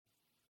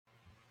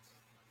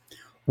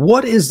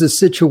What is the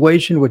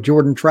situation with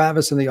Jordan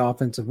Travis and the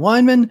offensive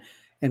lineman?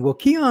 And will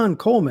Keon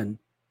Coleman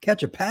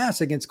catch a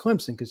pass against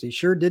Clemson? Because he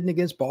sure didn't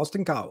against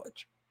Boston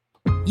College.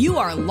 You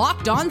are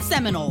Locked On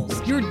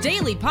Seminoles, your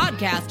daily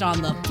podcast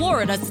on the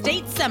Florida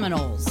State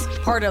Seminoles,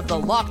 part of the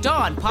Locked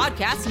On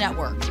Podcast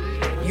Network.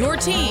 Your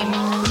team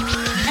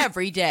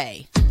every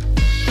day.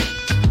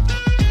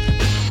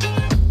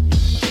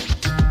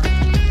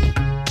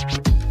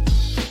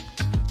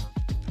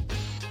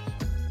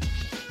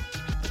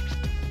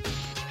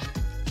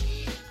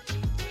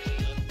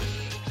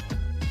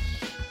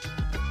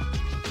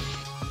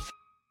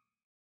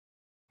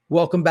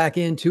 Welcome back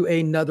into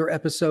another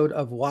episode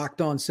of Locked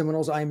On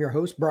Seminoles. I am your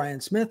host, Brian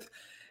Smith,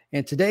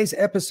 and today's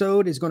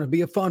episode is going to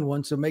be a fun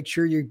one, so make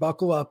sure you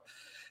buckle up.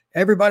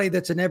 Everybody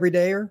that's an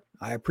everydayer,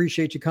 I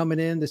appreciate you coming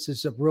in. This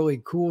is a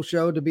really cool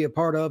show to be a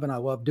part of, and I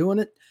love doing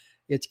it.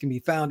 It can be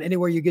found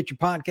anywhere you get your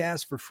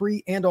podcasts for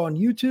free and on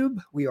YouTube.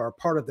 We are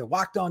part of the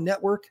Locked On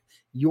Network,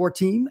 your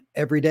team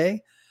every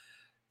day.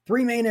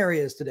 Three main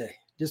areas today,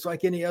 just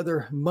like any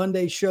other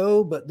Monday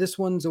show, but this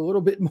one's a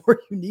little bit more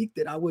unique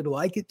than I would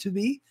like it to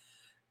be.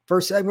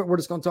 First segment, we're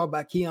just going to talk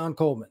about Keon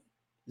Coleman.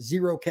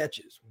 0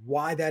 catches,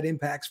 why that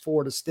impacts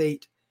Florida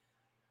State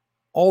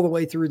all the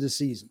way through the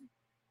season.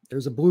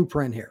 There's a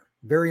blueprint here.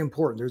 Very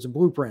important. There's a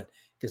blueprint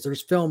because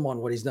there's film on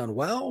what he's done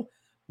well,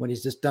 when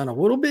he's just done a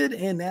little bit,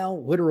 and now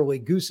literally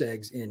goose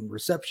eggs in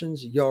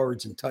receptions,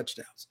 yards, and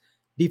touchdowns.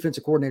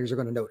 Defensive coordinators are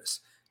going to notice.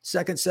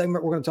 Second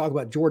segment, we're going to talk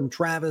about Jordan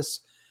Travis,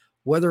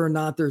 whether or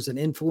not there's an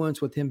influence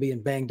with him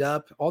being banged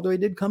up, although he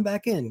did come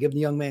back in, give the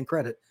young man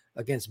credit,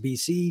 against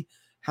BC.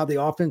 How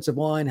the offensive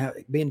line,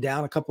 being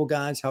down a couple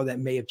guys, how that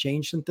may have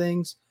changed some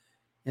things.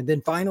 And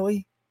then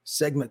finally,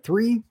 segment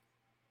 3,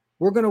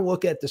 we're going to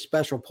look at the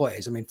special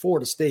plays. I mean,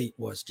 Florida State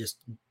was just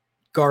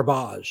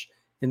garbage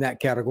in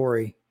that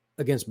category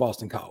against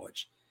Boston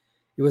College.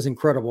 It was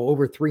incredible.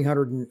 Over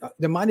 300.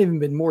 There might have even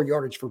been more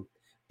yardage for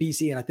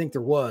BC, and I think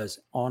there was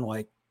on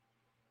like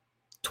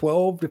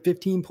 12 to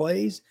 15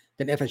 plays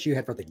than FSU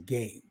had for the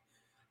game.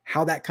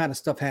 How that kind of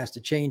stuff has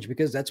to change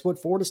because that's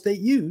what Florida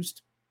State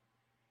used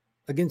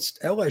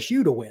against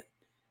LSU to win.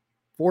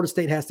 Florida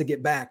State has to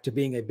get back to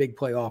being a big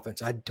play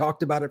offense. I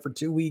talked about it for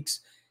 2 weeks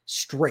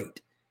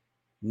straight.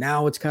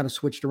 Now it's kind of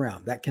switched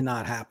around. That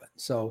cannot happen.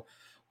 So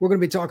we're going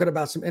to be talking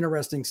about some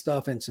interesting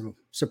stuff and some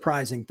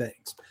surprising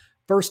things.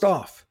 First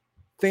off,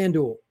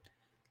 FanDuel.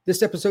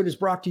 This episode is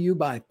brought to you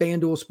by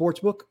FanDuel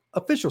Sportsbook,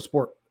 official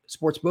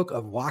sportsbook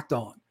of Locked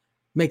On.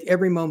 Make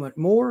every moment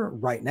more.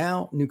 Right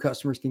now, new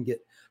customers can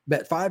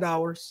bet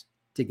 $5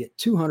 to get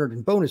 200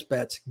 in bonus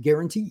bets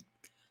guaranteed.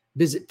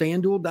 Visit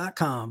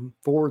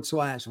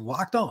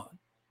FanDuel.com/locked on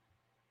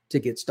to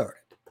get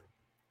started.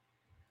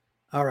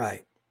 All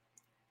right.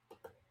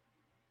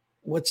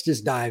 Let's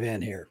just dive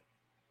in here.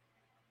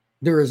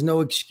 There is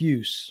no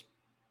excuse,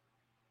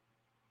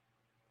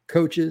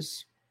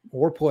 coaches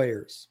or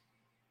players,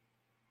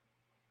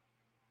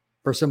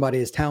 for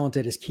somebody as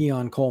talented as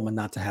Keon Coleman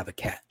not to have a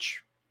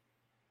catch.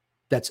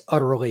 That's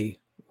utterly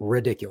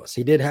ridiculous.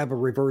 He did have a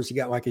reverse. He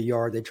got like a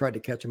yard. They tried to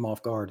catch him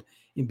off guard,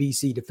 and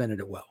BC defended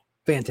it well.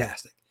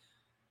 Fantastic.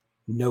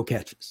 No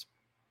catches.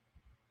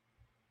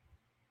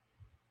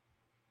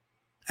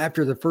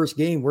 After the first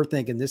game, we're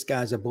thinking this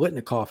guy's a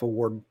Blitnikoff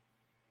Award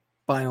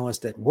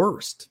finalist at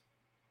worst.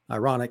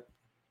 Ironic,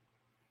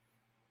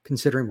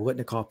 considering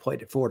Blitnikoff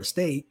played at Florida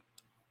State,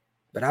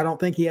 but I don't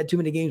think he had too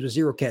many games with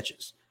 0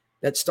 catches.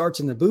 That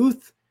starts in the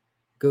booth,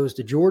 goes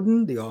to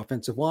Jordan, the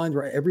offensive line,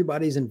 right?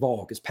 Everybody's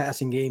involved because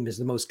passing game is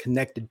the most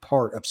connected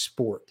part of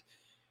sport.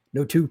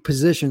 No two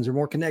positions are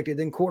more connected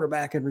than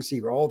quarterback and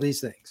receiver, all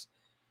these things.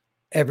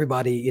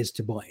 Everybody is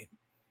to blame.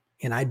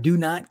 And I do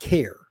not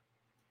care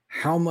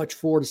how much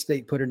Florida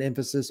State put an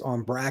emphasis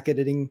on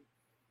bracketing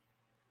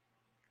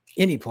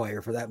any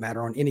player, for that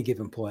matter, on any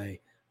given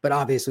play. But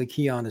obviously,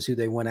 Keon is who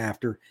they went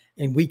after.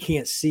 And we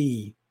can't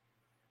see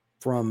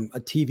from a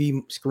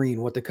TV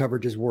screen what the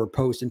coverages were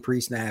post and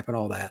pre-snap and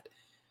all that.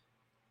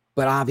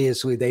 But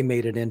obviously, they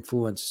made an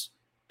influence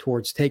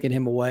towards taking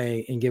him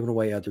away and giving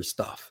away other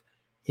stuff.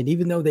 And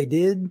even though they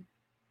did,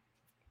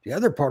 the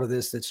other part of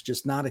this that's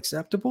just not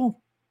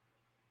acceptable,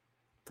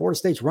 Florida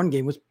State's run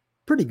game was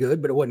pretty good,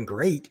 but it wasn't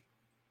great.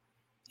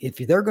 If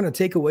they're going to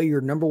take away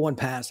your number one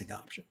passing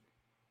option,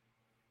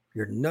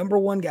 your number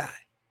one guy,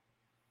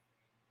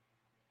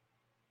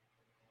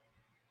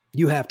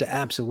 you have to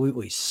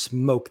absolutely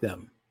smoke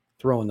them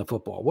throwing the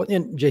football.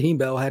 And Jaheim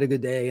Bell had a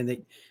good day,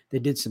 and they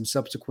did some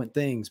subsequent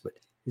things, but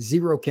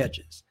 0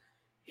 catches.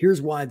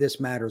 Here's why this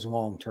matters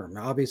long term.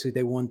 Now, obviously,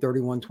 they won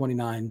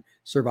 31-29,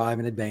 survive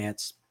and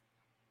advance.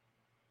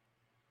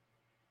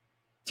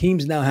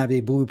 Teams now have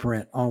a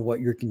blueprint on what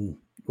you can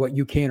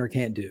or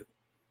can't do.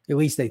 At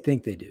least they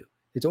think they do.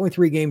 It's only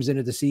 3 games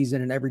into the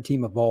season, and every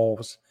team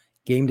evolves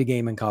game to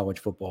game in college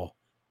football.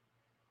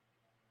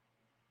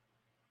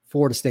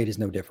 Florida State is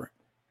no different.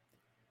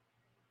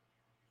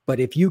 But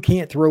if you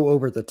can't throw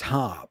over the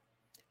top,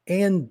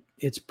 and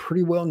it's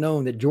pretty well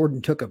known that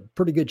Jordan took a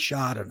pretty good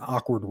shot, an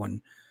awkward one,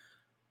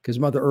 because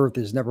Mother Earth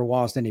has never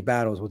lost any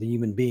battles with a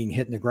human being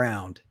hitting the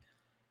ground.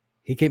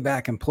 He came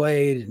back and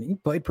played, and he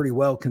played pretty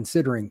well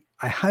considering.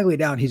 I highly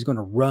doubt he's going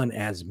to run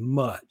as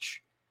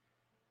much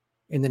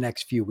in the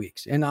next few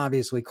weeks. And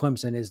obviously,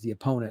 Clemson is the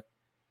opponent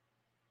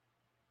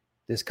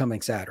this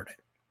coming Saturday.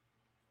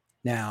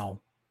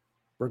 Now,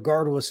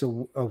 regardless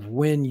of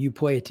when you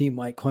play a team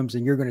like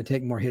Clemson, you're going to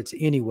take more hits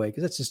anyway,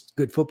 because that's just a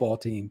good football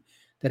team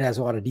that has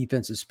a lot of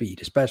defensive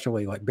speed,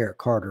 especially like Barrett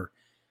Carter,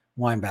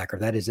 linebacker.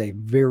 That is a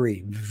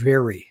very,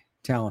 very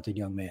talented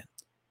young man.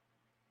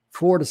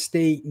 Florida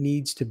State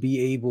needs to be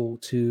able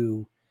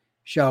to,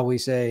 shall we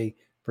say,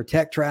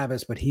 protect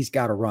Travis, but he's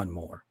got to run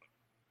more.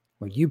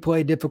 When you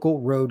play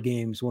difficult road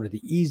games, one of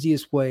the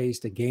easiest ways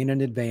to gain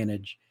an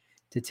advantage,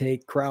 to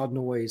take crowd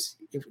noise,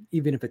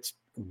 even if it's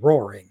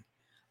roaring,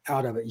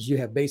 out of it, is you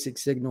have basic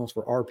signals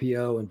for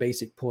RPO and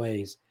basic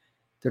plays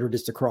that are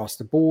just across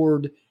the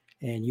board.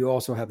 And you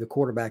also have the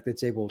quarterback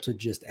that's able to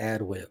just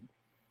ad lib.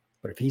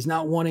 But if he's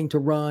not wanting to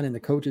run and the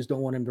coaches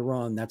don't want him to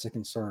run, that's a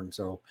concern.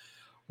 So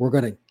we're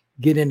going to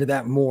get into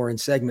that more in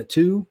segment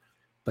 2,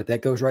 but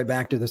that goes right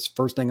back to this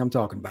first thing I'm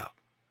talking about.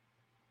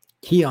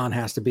 Keon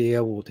has to be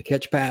able to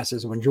catch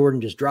passes. When Jordan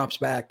just drops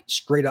back,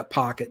 straight up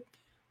pocket,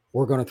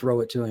 we're going to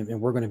throw it to him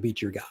and we're going to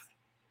beat your guy.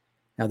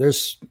 Now,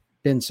 there's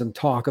been some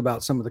talk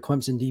about some of the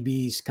Clemson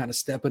DBs kind of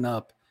stepping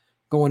up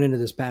going into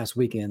this past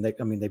weekend. They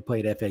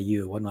played FAU.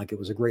 It wasn't like it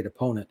was a great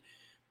opponent,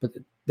 but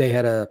they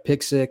had a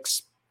pick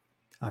six.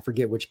 I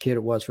forget which kid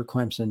it was for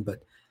Clemson,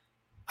 but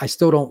I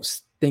still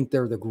don't think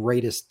they're the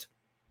greatest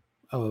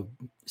of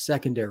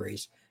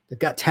secondaries. They've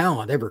got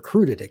talent. They've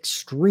recruited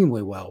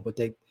extremely well, but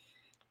they've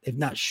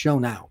not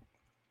shown out.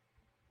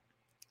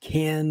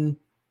 Can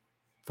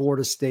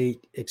Florida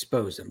State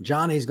expose them?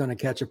 Johnny's going to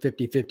catch a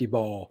 50-50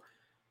 ball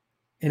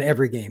in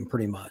every game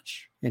pretty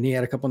much. And he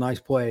had a couple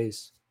nice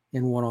plays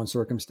in one-on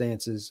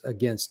circumstances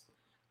against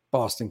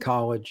Boston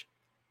College.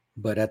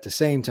 But at the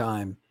same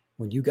time,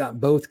 when you got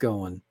both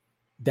going,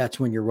 that's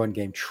when your run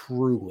game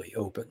truly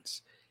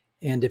opens.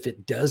 And if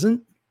it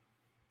doesn't,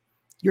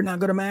 you're not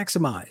going to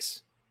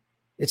maximize.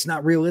 It's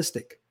not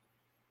realistic.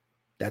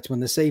 That's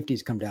when the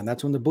safeties come down.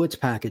 That's when the blitz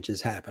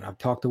packages happen. I've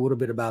talked a little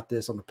bit about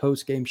this on the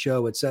post-game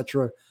show,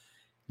 etc.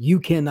 You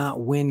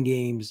cannot win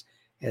games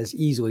as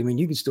easily. I mean,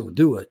 you can still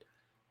do it,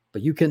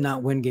 but you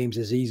cannot win games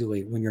as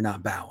easily when you're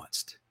not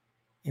balanced.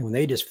 And when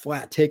they just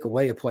flat take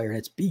away a player and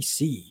it's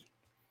BC,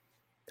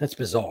 that's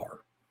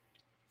bizarre.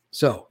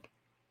 So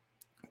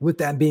with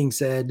that being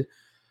said,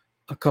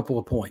 a couple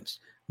of points.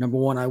 Number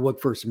one, I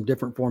look for some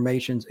different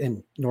formations.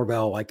 And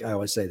Norvell, like I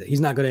always say, that he's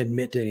not going to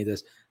admit to any of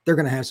this. They're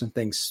going to have some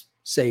things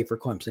saved for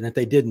Clemson. If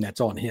they didn't,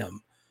 that's on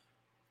him.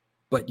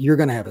 But you're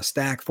going to have a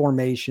stack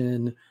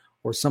formation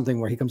or something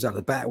where he comes out of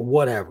the back,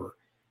 whatever.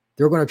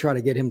 They're going to try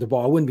to get him the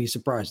ball. I wouldn't be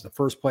surprised. The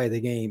first play of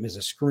the game is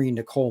a screen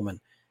to Coleman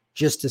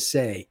just to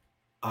say,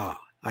 I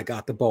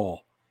got the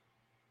ball.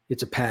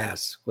 It's a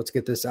pass. Let's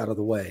get this out of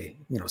the way.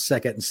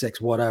 2nd and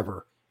 6,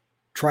 whatever.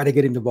 Try to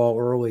get him the ball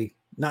early.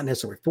 Not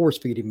necessarily force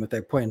feed him if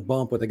they're playing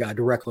bump with a guy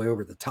directly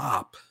over the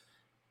top.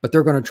 But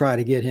they're going to try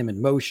to get him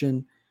in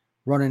motion,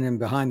 running him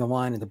behind the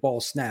line, and the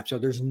ball snaps. So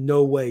there's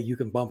no way you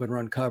can bump and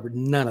run cover.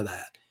 None of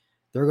that.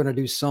 They're going to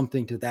do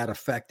something to that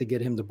effect to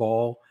get him the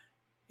ball.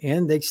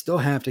 And they still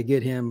have to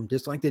get him,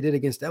 just like they did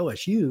against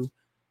LSU,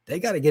 they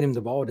got to get him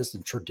the ball just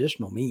in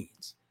traditional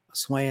means. A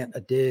slant,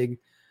 a dig,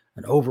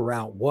 an over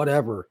route,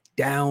 whatever,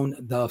 down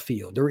the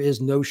field. There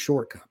is no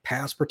shortcut.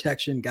 Pass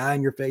protection, guy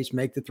in your face,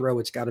 make the throw.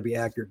 It's got to be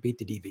accurate, beat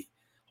the DB.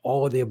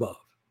 All of the above.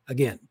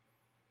 Again,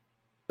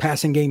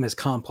 passing game is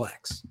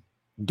complex.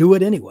 Do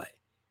it anyway.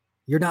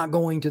 You're not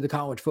going to the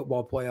college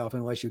football playoff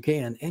unless you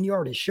can, and you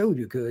already showed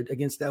you could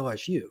against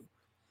LSU.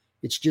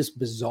 It's just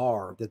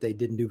bizarre that they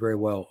didn't do very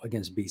well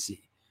against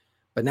BC.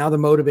 But now the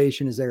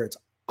motivation is there. It's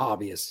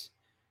obvious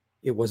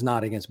it was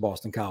not against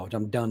Boston College.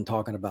 I'm done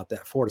talking about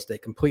that. Florida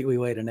State completely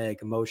laid an egg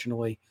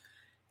emotionally,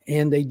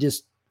 and they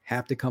just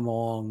have to come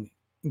along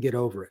and get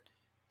over it.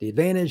 The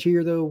advantage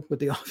here, though, with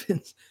the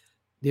offense,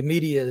 the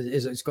media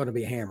is it's going to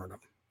be hammering them.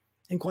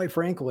 And quite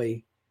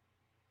frankly,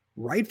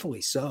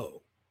 rightfully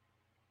so.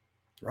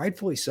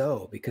 Rightfully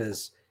so,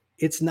 because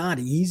it's not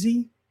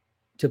easy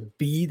to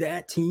be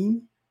that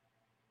team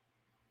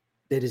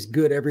that is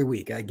good every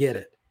week. I get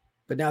it.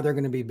 But now they're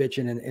going to be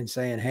bitching and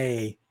saying,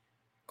 hey,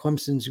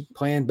 Clemson's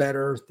playing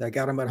better. They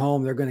got them at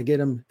home. They're going to get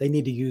them. They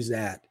need to use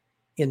that,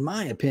 in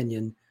my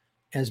opinion,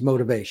 as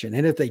motivation.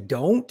 And if they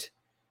don't,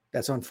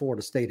 that's on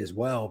Florida State as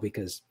well,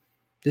 because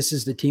this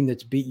is the team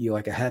that's beat you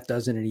like a half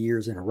dozen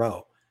years in a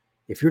row.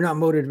 If you're not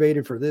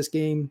motivated for this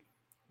game,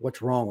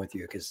 what's wrong with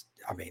you? Because,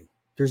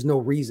 there's no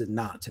reason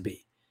not to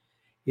be.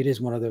 It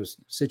is one of those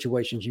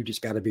situations you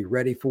just got to be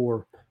ready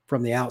for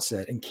from the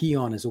outset, and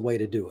Keon is a way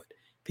to do it.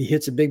 If he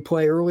hits a big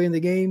play early in the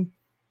game,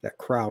 that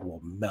crowd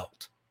will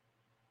melt.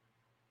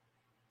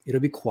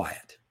 It'll be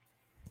quiet.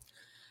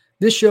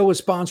 This show is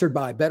sponsored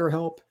by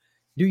BetterHelp.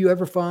 Do you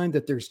ever find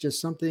that there's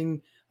just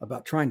something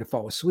about trying to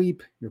fall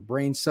asleep? Your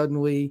brain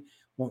suddenly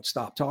won't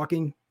stop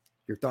talking.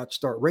 Your thoughts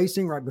start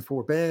racing right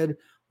before bed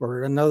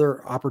or at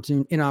another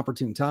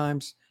inopportune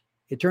times.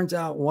 It turns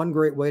out one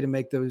great way to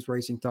make those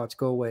racing thoughts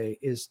go away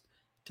is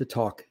to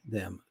talk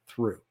them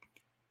through.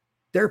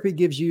 Therapy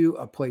gives you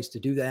a place to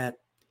do that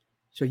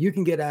so you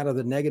can get out of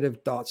the negative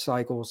thought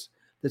cycles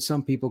that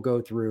some people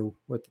go through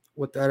with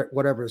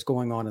whatever is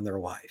going on in their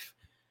life.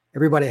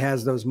 Everybody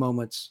has those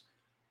moments,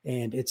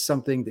 and it's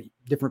something that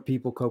different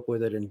people cope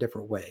with it in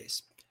different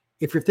ways.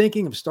 If you're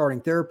thinking of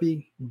starting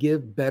therapy,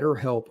 give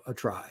BetterHelp a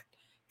try.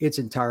 It's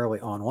entirely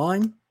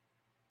online,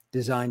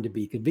 designed to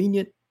be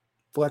convenient,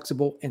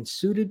 flexible, and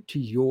suited to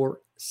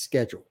your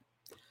schedule.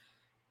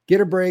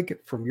 Get a break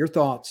from your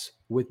thoughts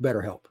with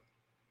BetterHelp.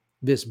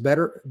 Visit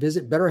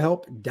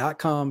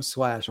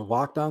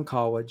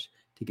betterhelp.com/lockedoncollege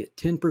to get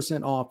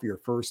 10% off your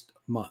first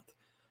month.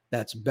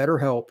 That's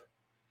BetterHelp,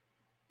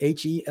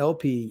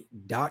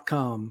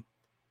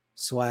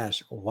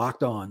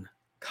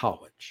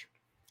 HELP.com/lockedoncollege.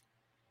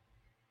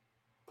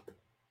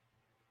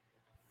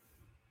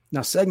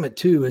 Now, segment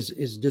 2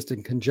 is just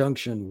in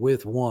conjunction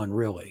with 1,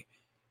 really.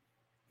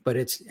 But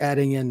it's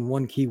adding in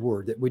one key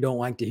word that we don't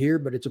like to hear,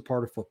 but it's a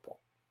part of football.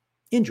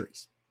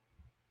 Injuries.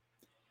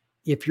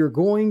 If you're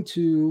going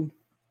to,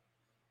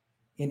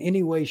 in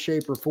any way,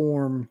 shape, or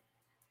form,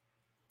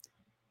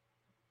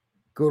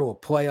 go to a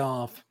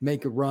playoff,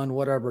 make a run,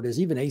 whatever it is,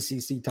 even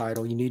ACC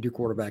title, you need your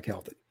quarterback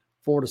healthy.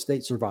 Florida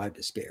State survived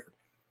a scare.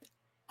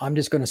 I'm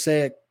just going to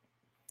say it.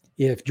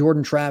 If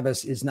Jordan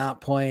Travis is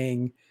not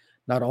playing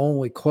not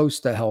only close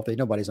to healthy,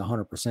 nobody's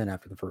 100%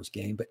 after the first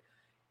game, but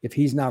if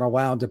he's not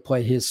allowed to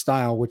play his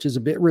style, which is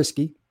a bit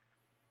risky,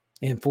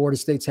 and Florida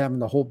State's having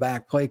to hold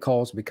back play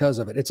calls because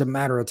of it, it's a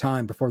matter of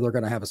time before they're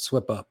going to have a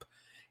slip up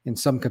in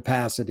some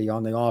capacity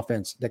on the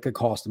offense that could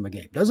cost them a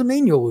game. Doesn't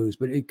mean you'll lose,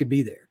 but it could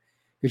be there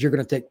because you're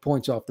going to take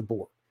points off the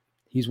board.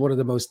 He's one of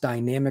the most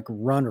dynamic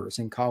runners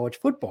in college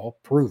football,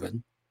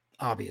 proven,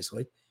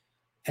 obviously,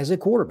 as a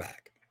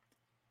quarterback.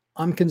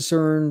 I'm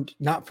concerned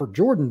not for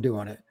Jordan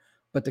doing it,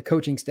 but the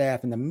coaching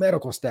staff and the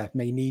medical staff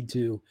may need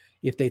to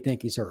if they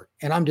think he's hurt.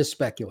 And I'm just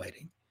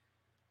speculating.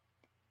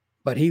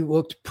 But he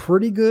looked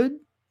pretty good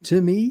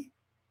to me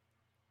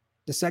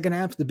the second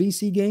half of the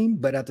BC game,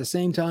 but at the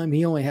same time,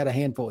 he only had a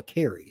handful of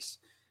carries.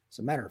 As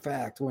a matter of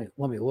fact, let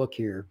me look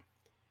here.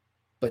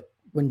 But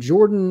when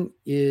Jordan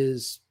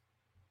is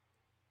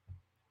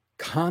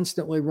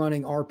constantly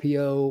running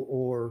RPO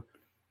or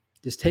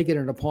just taking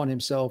it upon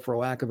himself, for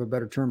lack of a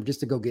better term, just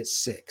to go get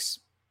 6,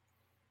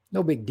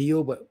 no big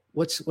deal, but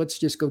let's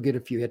just go get a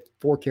few. He had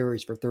 4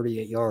 carries for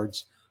 38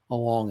 yards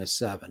along a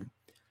 7.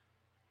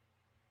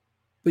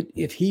 But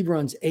if he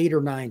runs 8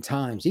 or 9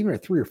 times, even a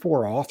 3 or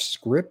 4 off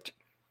script,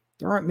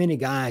 there aren't many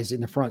guys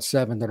in the front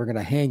 7 that are going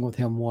to hang with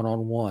him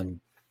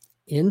one-on-one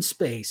in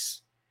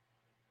space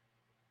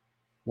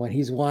when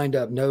he's lined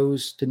up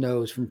nose to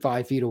nose from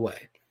 5 feet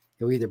away.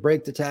 He'll either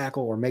break the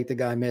tackle or make the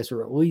guy miss,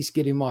 or at least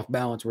get him off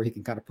balance where he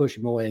can kind of push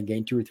him away and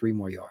gain 2 or 3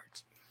 more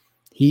yards.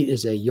 He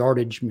is a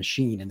yardage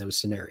machine in those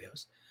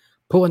scenarios.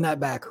 Pulling that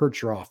back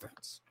hurts your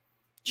offense,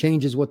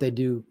 changes what they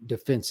do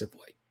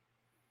defensively,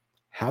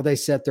 how they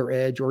set their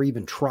edge or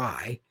even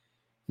try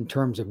in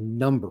terms of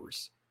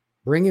numbers.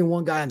 Bringing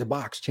one guy in the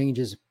box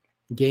changes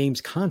games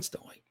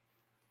constantly.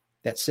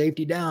 That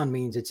safety down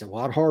means it's a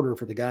lot harder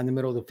for the guy in the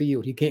middle of the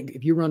field. He can't,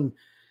 if you run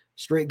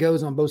straight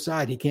goes on both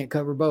sides, he can't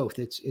cover both.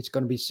 It's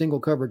going to be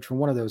single coverage from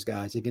one of those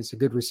guys against a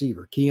good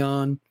receiver.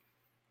 Keon,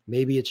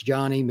 maybe it's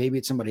Johnny, maybe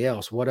it's somebody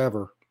else,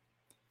 whatever.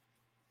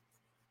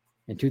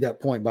 And to that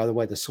point, by the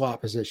way, the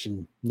slot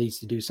position needs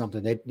to do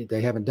something.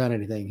 They haven't done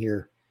anything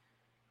here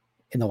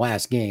in the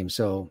last game.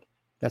 So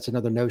that's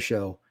another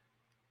no-show.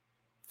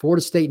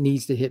 Florida State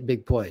needs to hit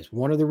big plays.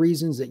 One of the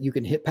reasons that you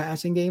can hit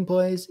passing game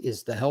plays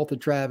is the health of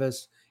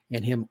Travis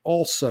and him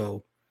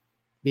also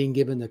being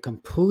given the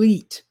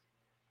complete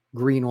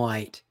green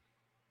light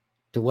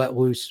to let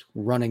loose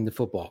running the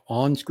football,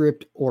 on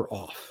script or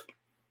off.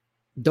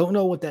 Don't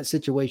know what that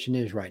situation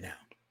is right now.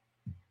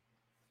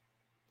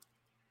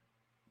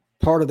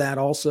 Part of that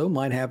also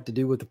might have to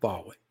do with the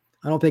following.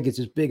 I don't think it's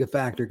as big a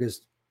factor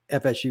because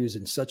FSU is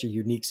in such a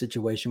unique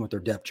situation with their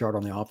depth chart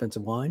on the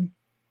offensive line.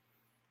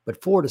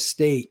 But Florida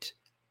State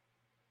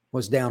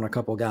was down a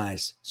couple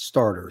guys,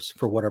 starters,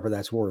 for whatever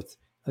that's worth,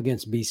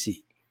 against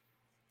BC.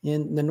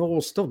 And the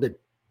Noles still did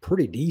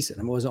pretty decent.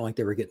 I mean, it wasn't like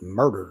they were getting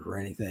murdered or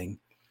anything.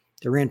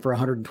 They ran for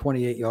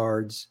 128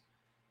 yards,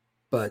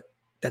 but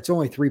that's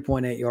only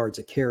 3.8 yards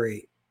a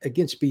carry.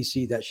 Against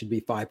BC, that should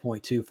be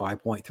 5.2,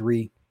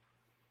 5.3.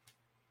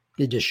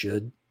 It just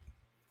should.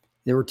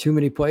 There were too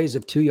many plays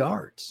of 2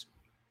 yards,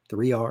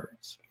 3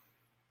 yards.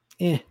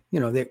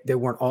 They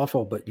weren't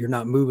awful, but you're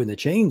not moving the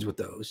chains with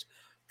those.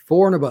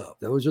 4 and above,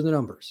 those are the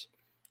numbers.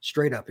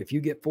 Straight up, if you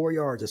get 4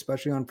 yards,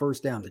 especially on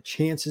first down, the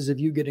chances of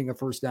you getting a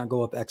first down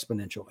go up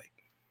exponentially.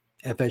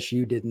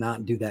 FSU did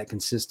not do that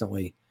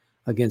consistently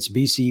against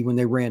BC when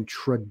they ran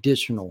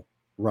traditional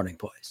running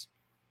plays.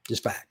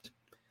 Just fact.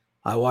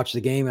 I watched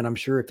the game, and I'm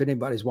sure if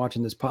anybody's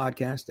watching this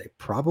podcast, they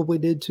probably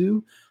did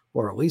too,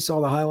 or at least saw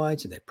the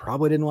highlights, and they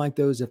probably didn't like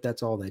those if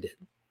that's all they did.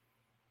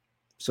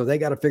 So they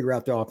got to figure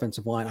out the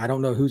offensive line. I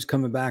don't know who's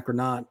coming back or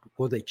not.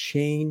 Will they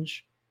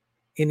change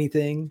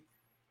anything?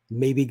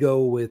 Maybe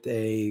go with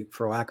a,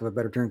 for lack of a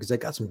better term, because they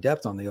got some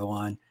depth on the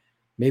O-line.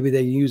 Maybe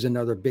they use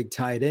another big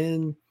tight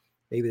end.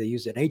 Maybe they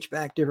use an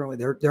HVAC differently.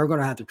 They're going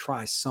to have to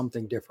try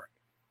something different,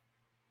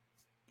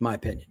 in my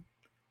opinion.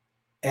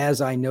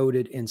 As I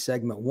noted in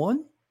segment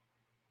 1,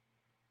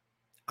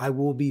 I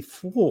will be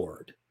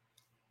floored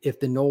if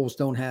the Noles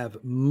don't have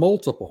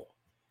multiple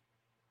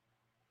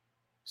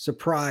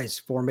surprise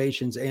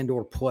formations and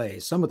or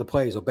plays. Some of the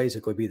plays will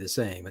basically be the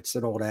same. It's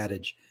an old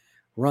adage,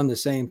 run the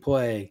same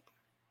play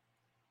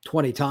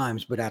 20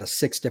 times, but out of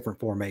 6 different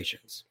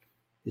formations.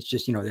 It's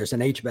just, there's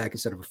an H-back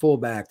instead of a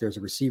fullback. There's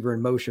a receiver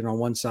in motion on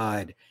one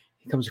side.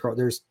 He comes across.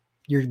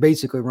 You're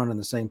basically running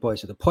the same play.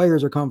 So the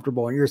players are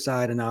comfortable on your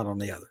side and not on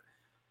the other.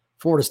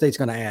 Florida State's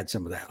going to add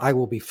some of that. I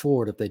will be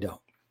floored if they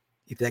don't.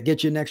 If that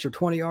gets you an extra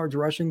 20 yards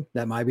rushing,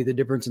 that might be the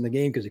difference in the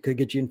game because it could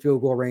get you in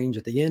field goal range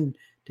at the end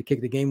to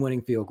kick the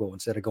game-winning field goal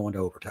instead of going to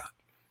overtime.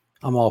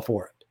 I'm all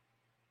for it.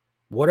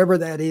 Whatever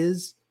that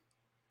is,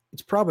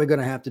 it's probably going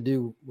to have to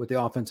do with the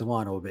offensive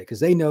line a little bit because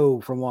they know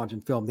from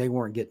watching film they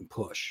weren't getting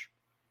push.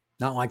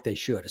 Not like they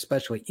should,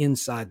 especially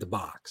inside the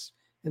box.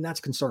 And that's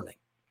concerning.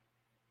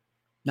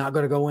 Not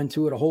going to go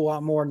into it a whole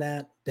lot more than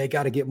that. They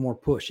got to get more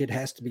push. It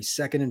has to be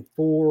 2nd and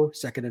 4,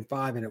 2nd and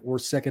 5, and at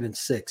worst 2nd and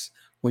 6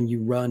 when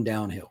you run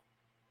downhill.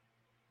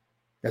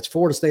 That's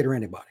Florida State or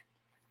anybody.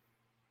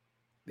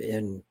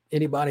 And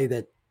anybody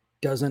that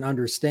doesn't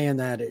understand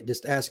that,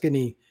 just ask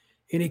any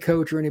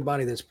coach or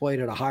anybody that's played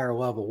at a higher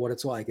level what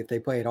it's like if they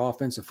played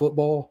offensive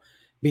football,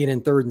 being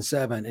in 3rd and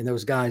 7, and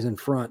those guys in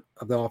front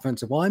of the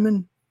offensive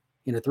lineman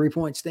in a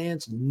 3-point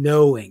stance,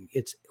 knowing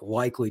it's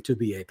likely to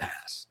be a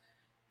pass.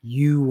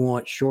 You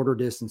want shorter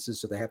distances,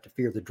 so they have to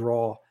fear the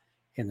draw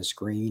and the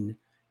screen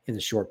in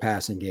the short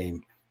passing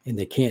game, and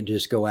they can't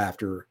just go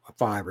after a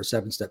 5 or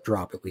 7-step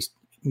drop, at least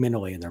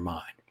mentally in their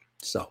mind.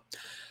 So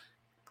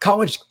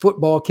college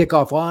football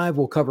kickoff live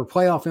will cover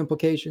playoff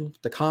implications,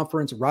 the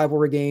conference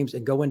rivalry games,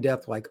 and go in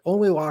depth like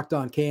only Locked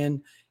On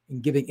can,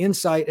 and giving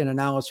insight and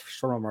analysis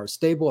from our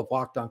stable of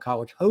Locked On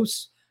College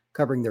hosts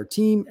covering their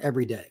team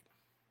every day.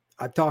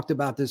 I've talked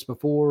about this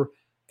before.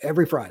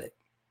 Every Friday,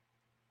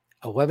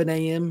 11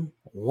 a.m.,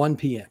 1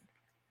 p.m.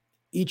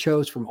 Each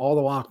host from all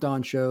the Locked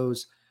On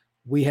shows.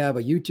 We have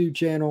a YouTube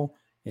channel,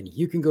 and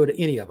you can go to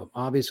any of them.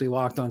 Obviously,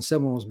 Locked On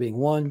Seminoles being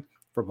one.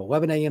 From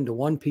 11 a.m. to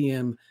 1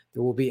 p.m.,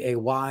 there will be a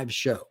live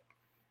show.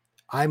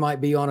 I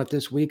might be on it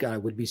this week. I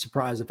would be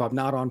surprised if I'm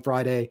not on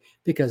Friday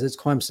because it's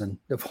Clemson.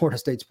 The Florida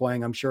State's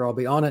playing. I'm sure I'll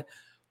be on it.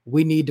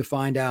 We need to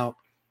find out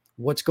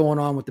what's going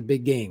on with the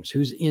big games,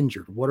 who's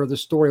injured, what are the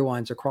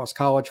storylines across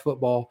college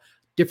football.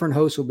 Different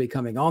hosts will be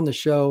coming on the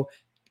show,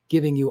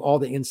 giving you all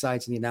the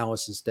insights and the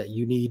analysis that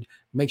you need.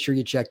 Make sure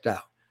you check it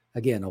out.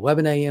 Again,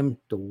 11 a.m.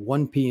 to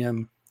 1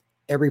 p.m.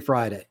 every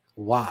Friday,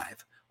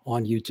 live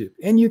on YouTube.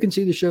 And you can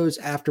see the shows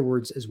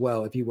afterwards as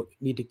well if you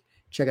need to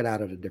check it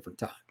out at a different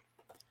time.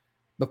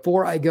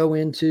 Before I go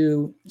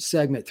into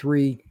segment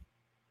 3,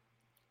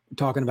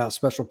 talking about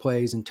special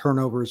plays and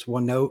turnovers,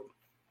 one note,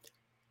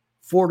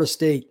 Florida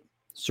State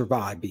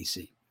survived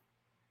BC.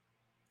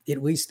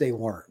 At least they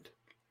learned.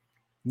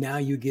 Now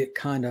you get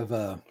kind of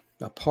a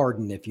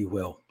pardon, if you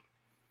will.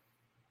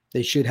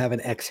 They should have an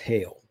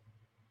exhale.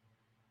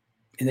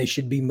 And they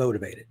should be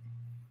motivated.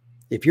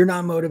 If you're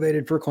not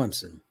motivated for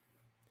Clemson,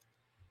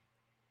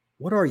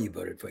 what are you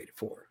motivated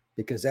for?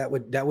 Because that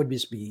would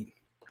just be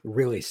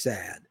really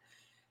sad.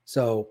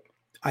 So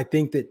I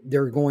think that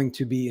they're going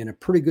to be in a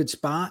pretty good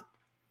spot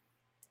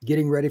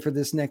getting ready for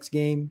this next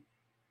game.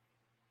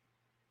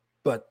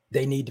 But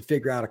they need to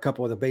figure out a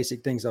couple of the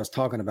basic things I was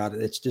talking about.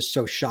 It's just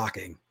so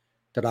shocking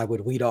that I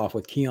would lead off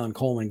with Keon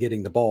Coleman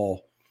getting the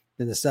ball.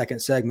 In the second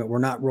segment, we're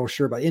not real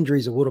sure about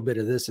injuries, a little bit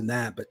of this and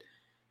that, but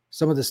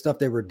some of the stuff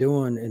they were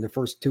doing in the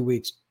first 2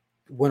 weeks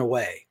went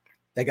away.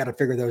 They got to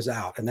figure those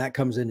out. And that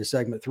comes into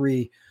segment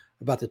 3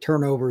 about the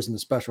turnovers and the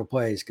special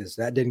plays, because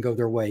that didn't go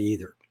their way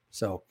either.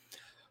 So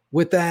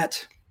with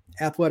that,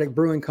 Athletic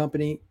Brewing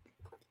Company.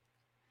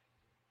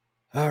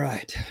 All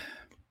right.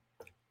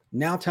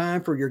 Now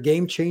time for your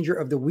game changer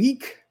of the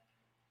week,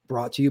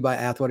 brought to you by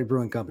Athletic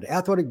Brewing Company.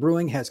 Athletic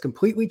Brewing has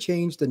completely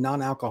changed the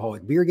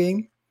non-alcoholic beer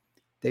game.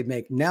 They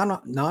make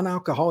now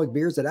non-alcoholic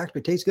beers that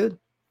actually taste good.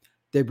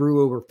 They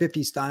brew over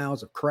 50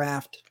 styles of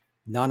craft,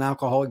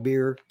 non-alcoholic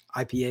beer,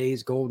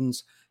 IPAs,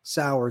 Goldens,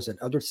 sours, and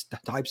other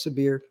types of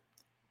beer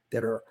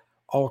that are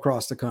all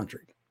across the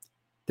country.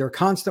 They're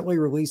constantly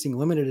releasing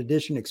limited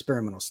edition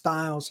experimental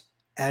styles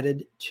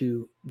added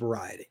to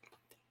variety.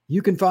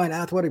 You can find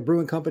Athletic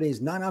Brewing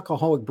Company's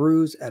non-alcoholic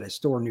brews at a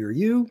store near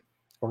you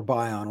or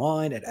buy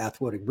online at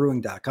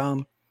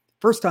athleticbrewing.com.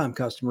 First-time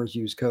customers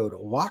use code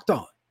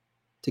LOCKEDON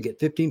to get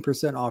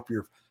 15% off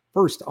your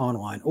first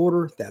online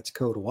order. That's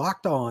code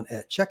LOCKEDON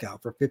at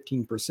checkout for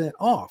 15%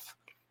 off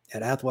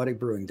at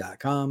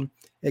athleticbrewing.com.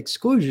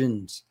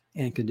 Exclusions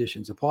and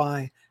conditions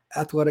apply.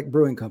 Athletic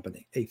Brewing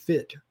Company, a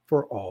fit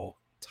for all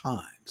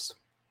times.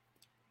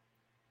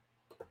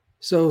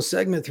 So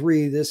segment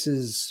 3, this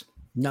is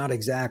not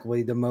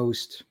exactly the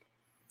most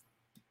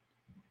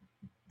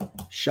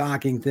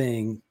shocking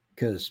thing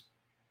because,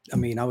 I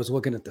was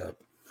looking at the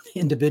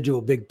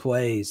individual big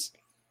plays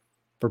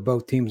for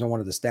both teams on one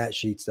of the stat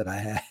sheets that I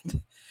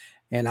had,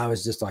 and I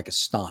was just like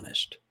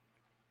astonished.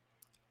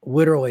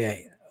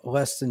 literally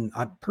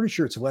I'm pretty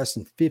sure it's less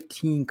than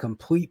 15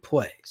 complete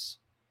plays.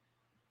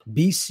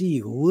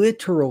 BC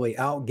literally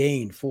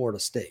outgained Florida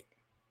State.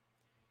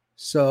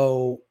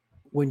 So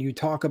when you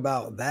talk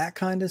about that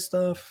kind of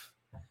stuff,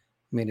 I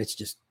mean, it's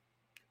just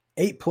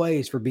 8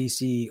 plays for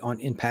BC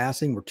in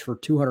passing were for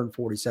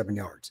 247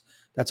 yards.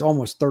 That's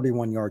almost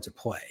 31 yards a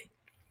play.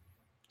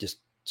 Just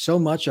so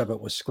much of it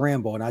was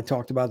scramble. And I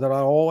talked about that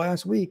all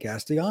last week.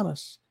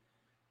 Castellanos,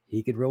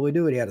 he could really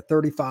do it. He had a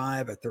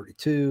 35, a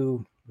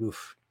 32,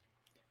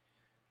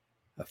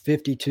 a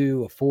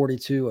 52, a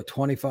 42, a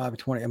 25, a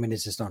 20. I mean,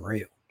 it's just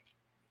unreal.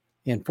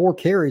 And 4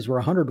 carries were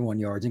 101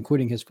 yards,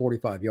 including his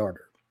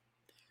 45-yarder.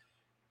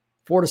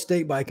 Florida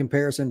State, by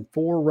comparison,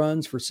 4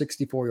 runs for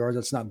 64 yards.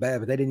 That's not bad,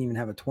 but they didn't even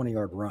have a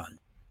 20-yard run.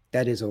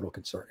 That is a little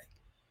concerning.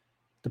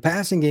 The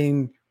passing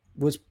game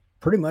was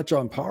pretty much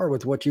on par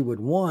with what you would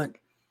want,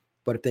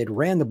 but if they'd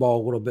ran the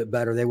ball a little bit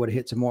better, they would have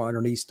hit some more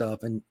underneath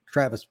stuff. And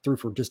Travis threw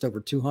for just over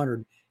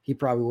 200. He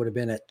probably would have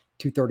been at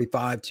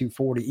 235,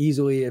 240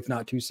 easily, if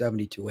not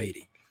 270,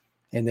 280.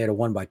 And they'd have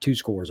won by 2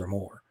 scores or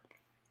more.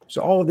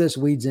 So all of this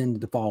leads into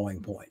the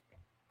following point.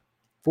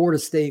 Florida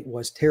State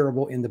was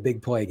terrible in the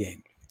big play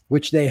game,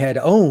 which they had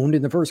owned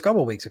in the first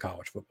couple of weeks of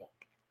college football.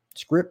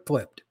 Script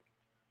flipped.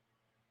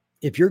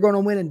 If you're going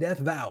to win in Death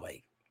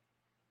Valley,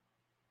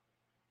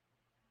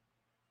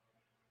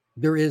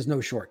 there is no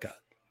shortcut.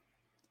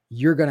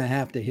 You're going to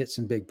have to hit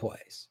some big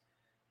plays.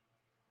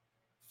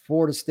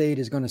 Florida State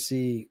is going to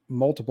see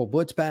multiple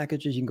blitz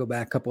packages. You can go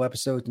back a couple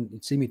episodes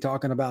and see me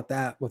talking about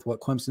that with what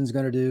Clemson's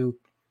going to do.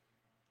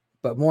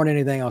 But more than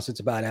anything else, it's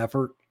about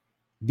effort.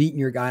 Beating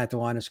your guy at the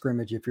line of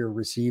scrimmage if you're a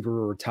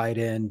receiver or a tight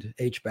end,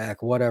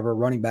 H-back, whatever,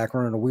 running back,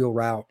 running a wheel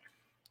route.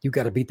 You've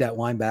got to beat that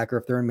linebacker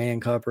if they're in man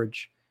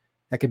coverage.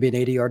 That could be an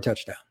 80-yard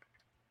touchdown.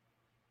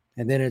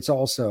 And then it's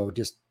also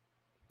just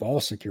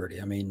ball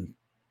security. I mean,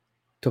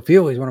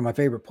 Toffoli is one of my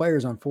favorite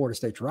players on Florida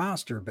State's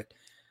roster, but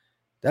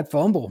that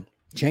fumble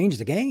changed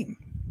the game.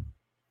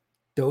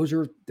 Those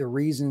are the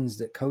reasons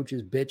that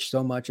coaches bitch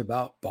so much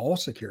about ball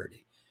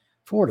security.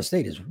 Florida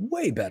State is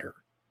way better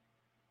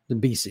than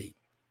BC.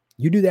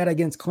 You do that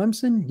against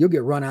Clemson, you'll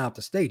get run out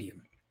the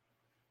stadium.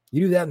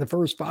 You do that in the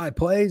first 5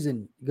 plays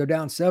and go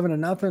down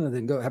 7-0 and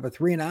then go have a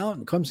 3-and-out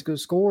and Clemson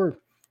goes score,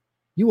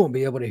 you won't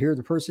be able to hear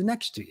the person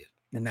next to you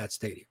in that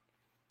stadium.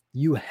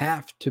 You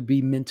have to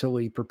be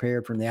mentally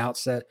prepared from the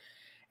outset.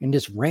 And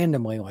just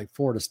randomly, like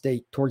Florida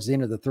State, towards the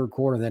end of the third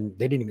quarter, then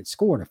they didn't even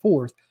score in the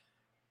fourth.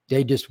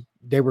 They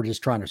were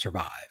just trying to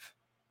survive.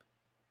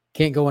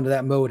 Can't go into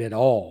that mode at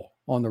all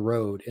on the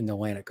road in the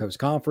Atlantic Coast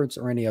Conference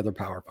or any other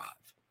Power 5.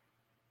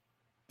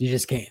 You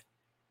just can't.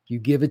 You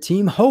give a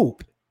team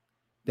hope,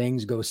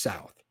 things go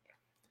south.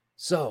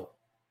 So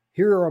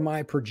here are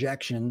my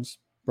projections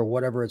for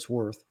whatever it's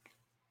worth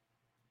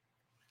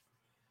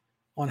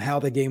on how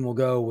the game will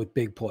go with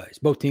big plays.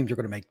 Both teams are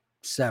going to make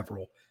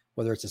several,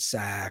 whether it's a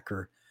sack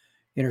or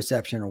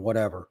interception or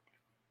whatever.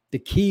 The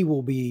key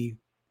will be,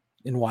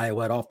 and why I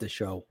let off the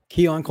show,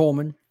 Keon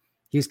Coleman.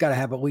 He's got to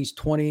have at least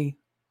 2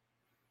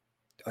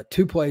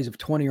 plays of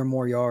 20 or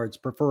more yards,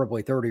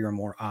 preferably 30 or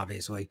more,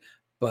 obviously.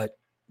 But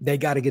they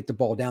got to get the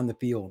ball down the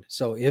field.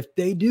 So if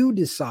they do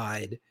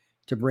decide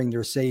to bring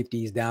their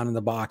safeties down in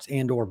the box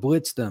and or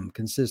blitz them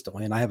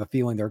consistently, and I have a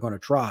feeling they're going to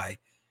try,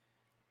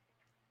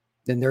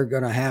 then they're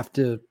going to have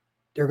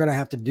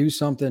to do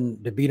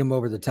something to beat them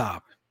over the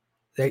top.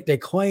 They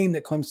claim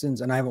that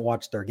Clemson's, and I haven't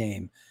watched their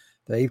game,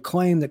 they've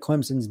claimed that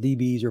Clemson's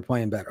DBs are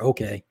playing better.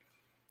 Okay.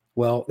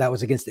 Well, that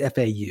was against the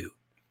FAU.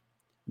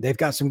 They've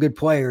got some good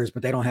players,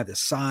 but they don't have the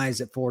size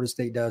that Florida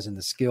State does and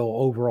the skill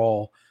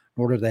overall,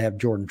 nor do they have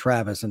Jordan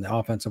Travis and the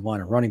offensive line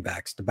and running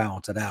backs to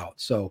balance it out.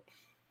 So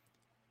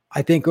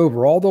I think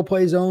overall they'll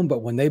play zone,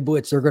 but when they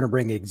blitz, they're going to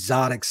bring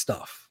exotic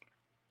stuff.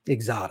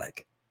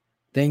 Exotic.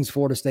 Things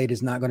Florida State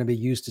is not going to be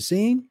used to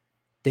seeing.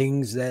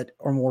 Things that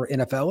are more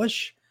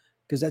NFL-ish,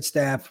 because that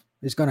staff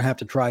is going to have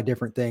to try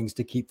different things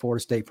to keep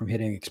Florida State from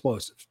hitting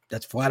explosives.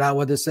 That's flat out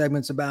what this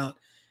segment's about.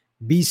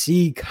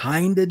 BC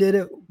kind of did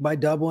it by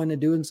doubling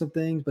and doing some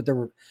things, but there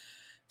were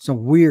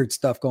some weird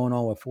stuff going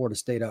on with Florida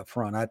State up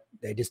front.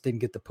 They just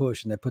didn't get the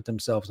push, and they put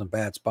themselves in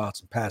bad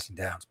spots and passing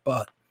downs.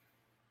 But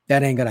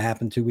that ain't going to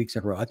happen 2 weeks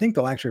in a row. I think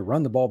they'll actually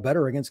run the ball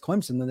better against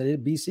Clemson than they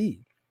did BC,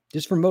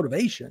 just for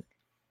motivation.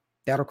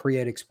 That'll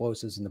create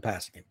explosives in the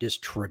passing game.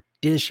 Just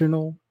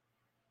traditional,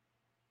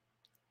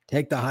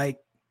 take the hike,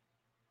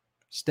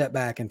 step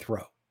back and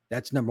throw.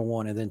 That's number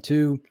one. And then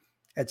 2,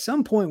 at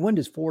some point, when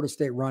does Florida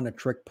State run a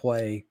trick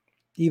play,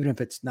 even if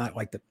it's not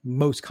like the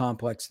most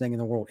complex thing in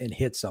the world, and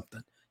hit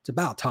something? It's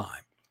about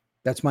time.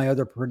 That's my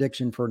other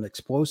prediction for an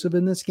explosive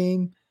in this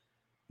game.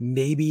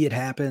 Maybe it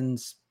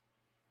happens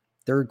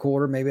third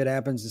quarter. Maybe it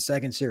happens the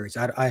second series.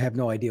 I have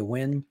no idea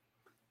when,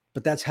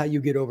 but that's how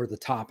you get over the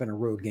top in a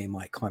road game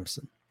like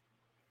Clemson.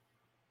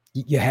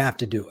 You have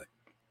to do it.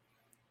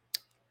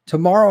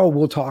 Tomorrow,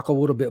 we'll talk a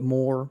little bit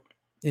more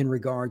in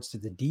regards to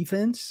the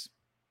defense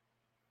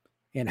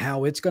and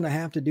how it's going to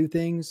have to do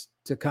things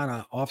to kind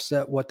of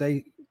offset what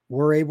they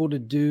were able to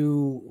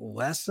do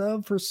less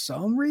of for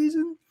some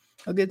reason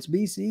against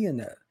BC.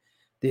 And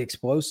the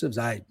explosives,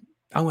 I'm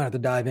going to have to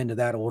dive into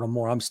that a little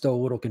more. I'm still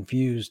a little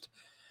confused.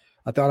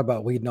 I thought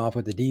about leading off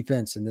with the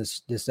defense in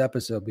this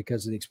episode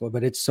because of the explosive,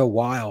 but it's so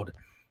wild.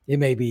 It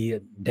may be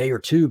a day or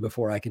two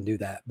before I can do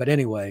that. But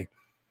anyway,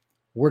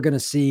 we're going to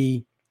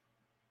see,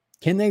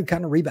 can they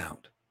kind of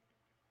rebound?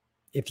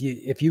 If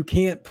you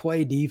can't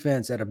play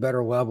defense at a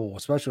better level,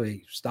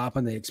 especially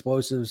stopping the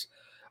explosives,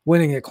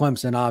 winning at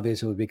Clemson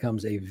obviously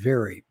becomes a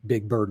very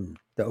big burden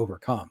to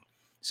overcome.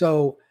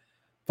 So,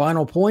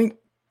 final point,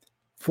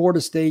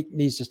 Florida State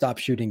needs to stop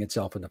shooting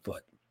itself in the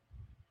foot.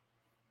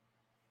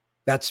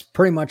 That's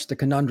pretty much the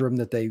conundrum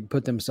that they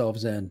put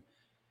themselves in.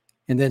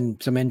 And then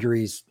some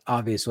injuries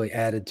obviously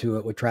added to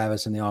it with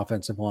Travis and the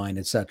offensive line,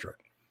 etc.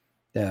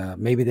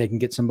 Maybe they can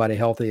get somebody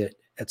healthy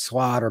at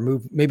slot, or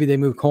maybe they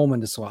move Coleman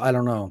to slot. I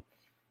don't know.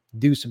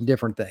 Do some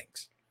different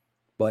things.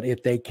 But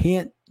if they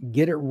can't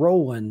get it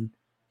rolling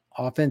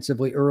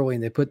offensively early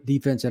and they put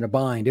defense in a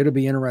bind, it'll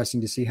be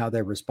interesting to see how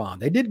they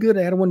respond. They did good.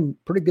 They had one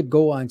pretty good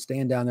goal line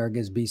stand down there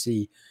against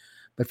BC,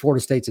 but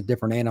Florida State's a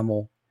different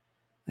animal,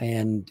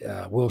 and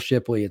Will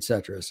Shipley,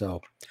 etc.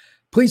 So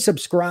please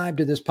subscribe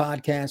to this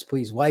podcast.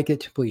 Please like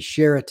it. Please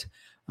share it.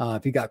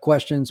 If you got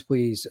questions,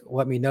 please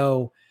let me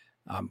know.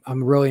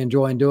 I'm really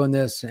enjoying doing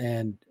this.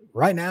 And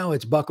right now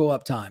it's buckle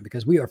up time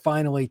because we are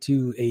finally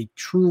to a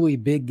truly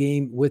big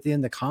game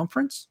within the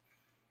conference.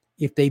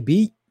 If they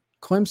beat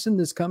Clemson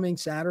this coming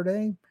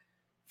Saturday,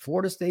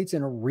 Florida State's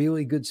in a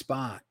really good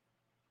spot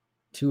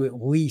to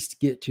at least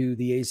get to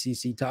the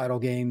ACC title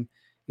game,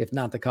 if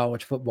not the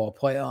college football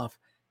playoff.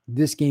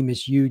 This game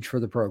is huge for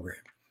the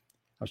program.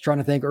 I was trying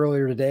to think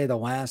earlier today, the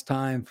last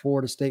time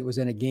Florida State was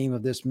in a game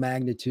of this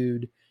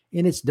magnitude,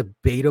 and it's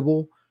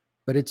debatable,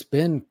 but it's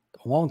been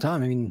a long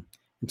time. I mean,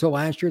 until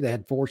last year, they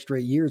had 4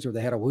 straight years where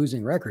they had a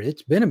losing record.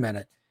 It's been a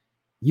minute.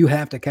 You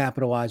have to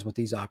capitalize with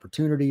these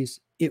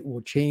opportunities. It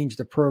will change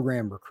the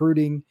program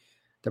recruiting,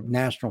 the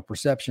national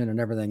perception, and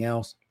everything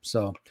else.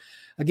 So,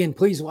 again,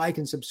 please like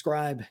and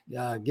subscribe.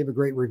 Give a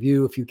great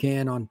review if you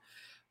can on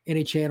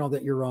any channel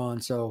that you're on.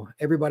 So,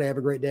 everybody have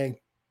a great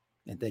day,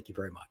 and thank you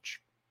very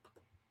much.